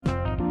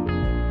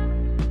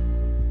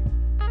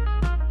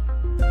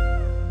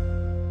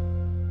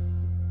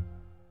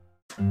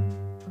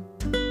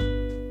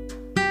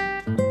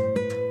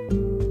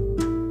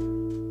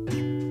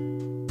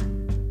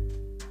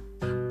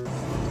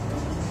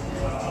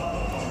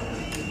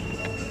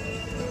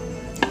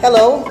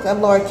Hello,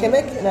 I'm Laura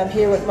Kimmick, and I'm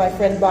here with my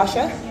friend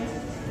Basha,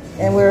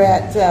 and we're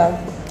at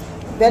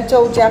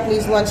Bento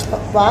Japanese Lunch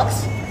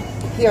Box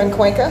here in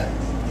Cuenca.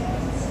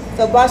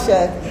 So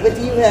Basha, what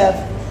do you have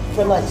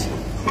for lunch?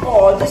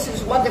 Oh, this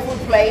is a wonderful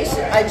place.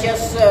 I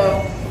just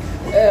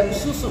am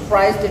so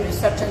surprised it is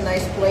such a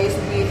nice place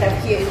we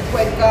have here in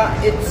Cuenca.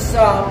 It's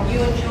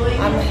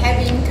I'm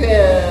having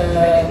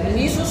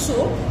miso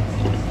soup,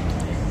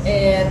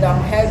 and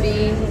I'm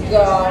having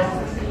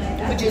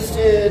which is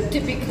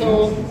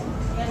typical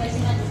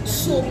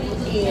soup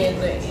in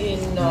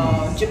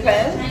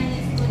Japan,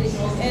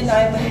 and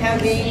I'm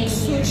having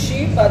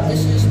sushi, but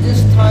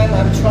this time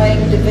I'm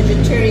trying the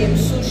vegetarian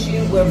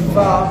sushi with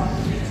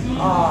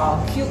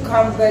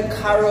cucumber,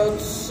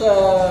 carrots,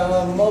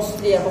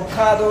 mostly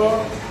avocado,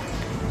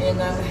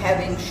 and I'm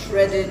having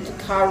shredded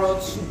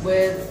carrots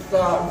with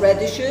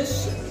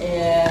radishes,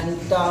 and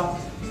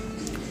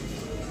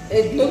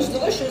it looks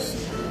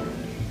delicious.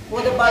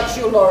 What about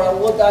you, Laura?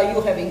 What are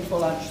you having for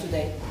lunch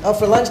today? Oh,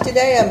 for lunch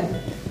today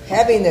I'm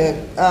having the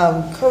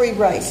curry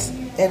rice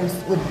and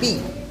with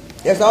beef.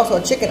 There's also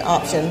a chicken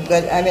option,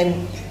 but I'm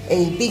in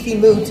a beefy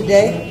mood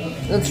today.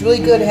 It looks really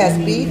good. It has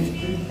beef,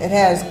 it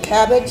has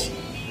cabbage,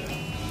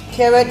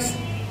 carrots,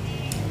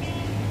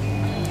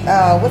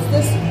 what's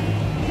this?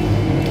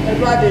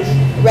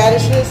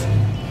 Radishes,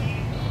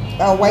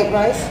 white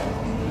rice,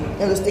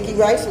 and the sticky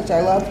rice, which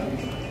I love,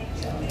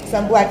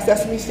 some black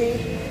sesame seed,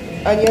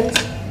 onions,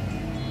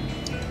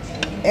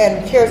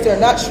 and carrots that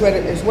are not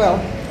shredded as well,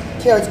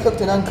 carrots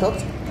cooked and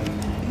uncooked.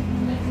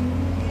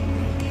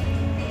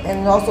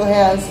 And it also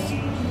has,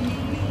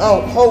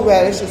 whole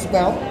radish as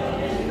well,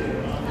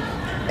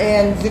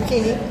 and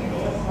zucchini.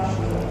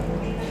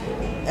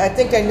 I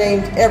think I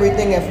named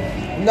everything. If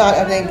not,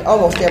 I named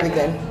almost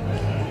everything.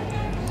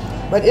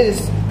 But it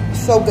is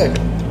so good.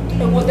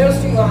 And what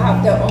else do you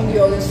have there on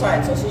the other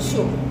side? Also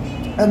soup?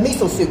 A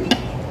miso soup.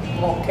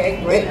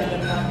 Okay, great.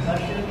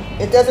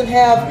 It doesn't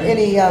have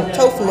any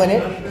tofu in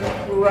it.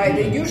 Right.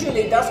 It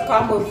usually does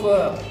come with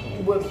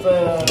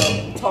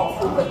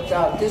tofu, but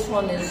this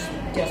one is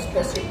just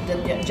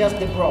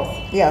the broth.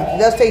 Yeah, it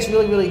does taste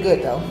really, really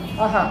good though.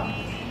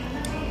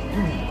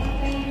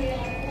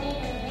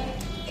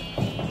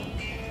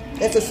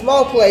 It's a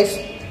small place,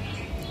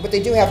 but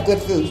they do have good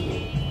food.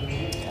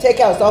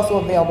 Takeout is also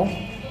available,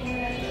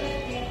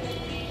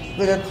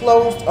 but they're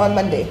closed on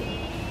Monday.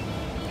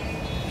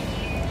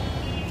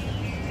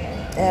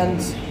 And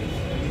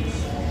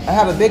I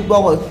have a big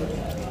bowl of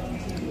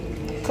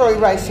curry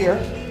rice here.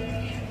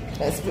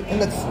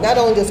 And not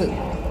only does it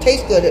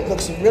taste good, it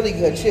looks really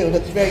good too. It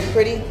looks very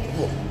pretty,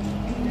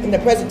 and the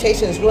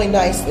presentation is really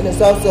nice, and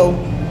it's also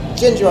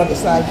ginger on the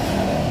side.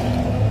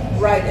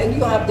 Right, and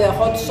you have the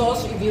hot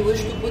sauce if you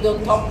wish to put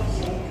on top.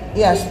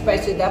 Yes.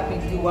 Spice it up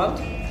if you want.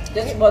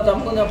 That's what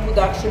I'm gonna put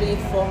actually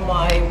for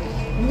my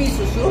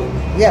miso soup.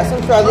 Yes,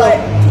 I'm trying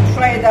to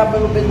try it up a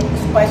little bit,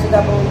 spice it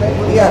up a little bit.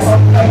 With yes.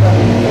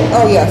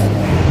 Oh yes.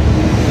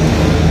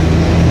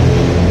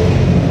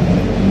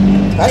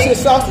 Actually, the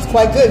sauce is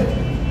quite good.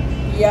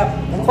 Yeah.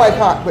 And quite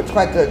hot, but it's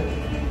quite good.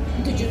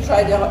 Did you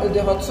try the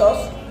hot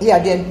sauce? Yeah, I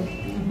did.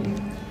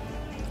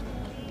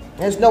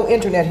 There's no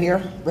internet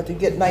here, but to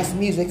get nice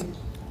music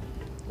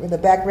in the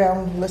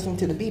background, listening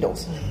to the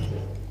Beatles.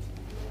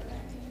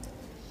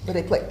 But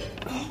they play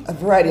a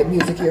variety of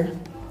music here.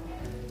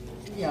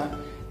 Yeah,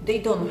 they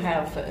don't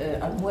have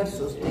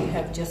almuerzos, they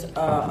have just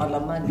a la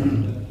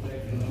mano.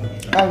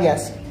 Oh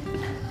yes.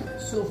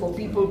 So for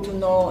people to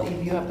know,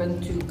 if you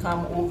happen to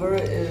come over,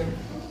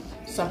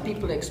 some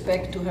people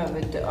expect to have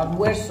it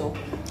almuerzo,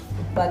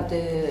 but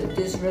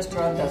this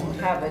restaurant doesn't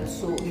have it.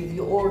 So if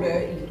you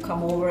order, you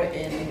come over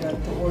and you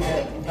have to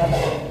order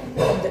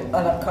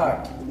a la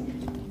carte.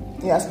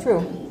 Yeah, that's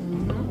true.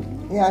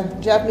 Mm-hmm. Yeah,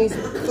 Japanese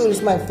food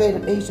is my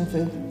favorite Asian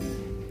food.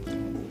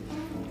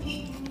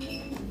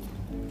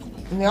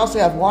 And they also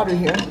have water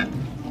here.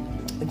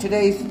 And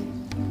today's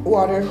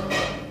water,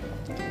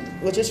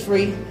 which is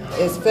free,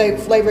 is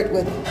flavored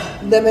with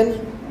lemon,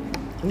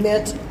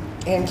 mint,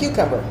 and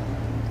cucumber.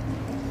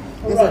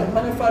 All right,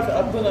 matter of fact,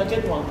 I'm gonna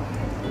get one.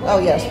 Oh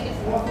yes.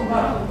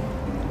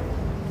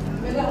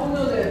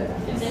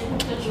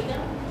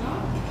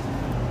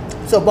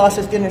 So Boss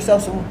is getting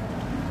herself some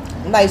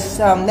nice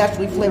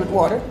naturally flavored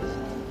water.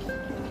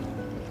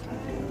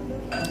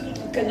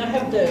 Can I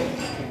have the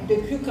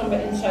cucumber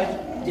inside?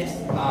 Yes.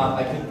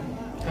 I could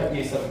cut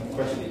you some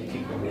freshly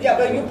cucumbers. Yeah,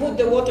 but you put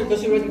the water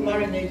because you already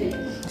marinated.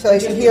 So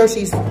as you hear,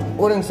 she's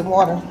ordering some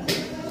water.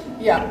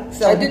 Yeah,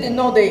 so I didn't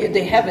know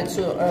they have it,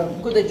 so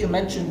good that you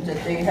mentioned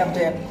that they have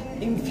the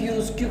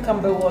infused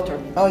cucumber water.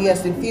 Oh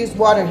yes, infused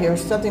water here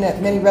is something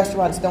that many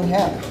restaurants don't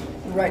have.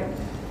 Right.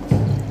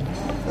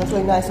 That's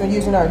really nice. We're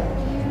using our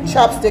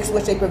chopsticks,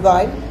 which they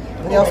provide.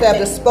 And they also have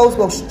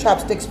disposable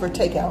chopsticks for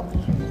takeout.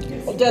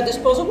 Oh, they're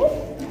disposable?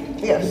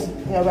 Yes,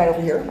 yeah, right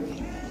over here.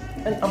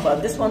 And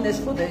but this one is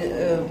for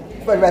the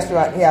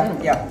restaurant, yeah.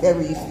 Yeah. They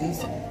reuse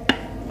these.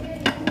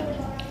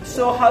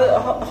 So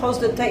how's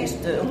the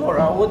taste,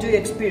 Laura? What do you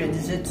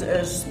experience? Is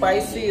it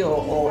spicy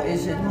or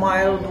is it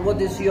mild?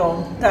 What is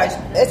your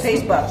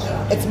taste buds?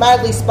 It's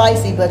mildly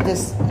spicy, but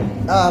this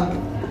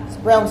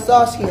brown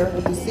sauce here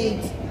with the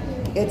seeds,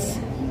 it's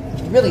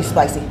really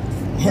spicy.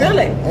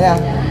 Really? Yeah.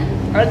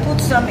 I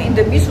put some in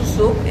the miso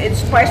soup. It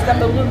spiced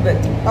up a little bit.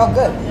 Oh,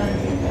 good.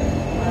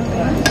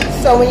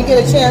 So when you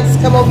get a chance,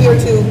 come over here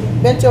to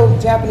Bento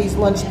Japanese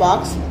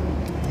Lunchbox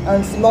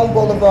on Simone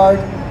Boulevard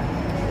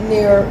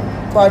near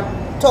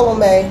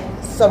Bartolome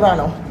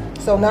Serrano.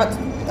 So not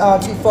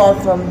too far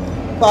from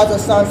Plaza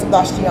San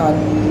Sebastian.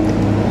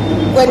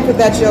 Buen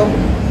provecho.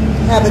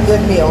 Have a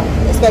good meal,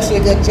 especially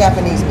a good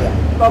Japanese meal.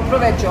 Buon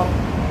provecho.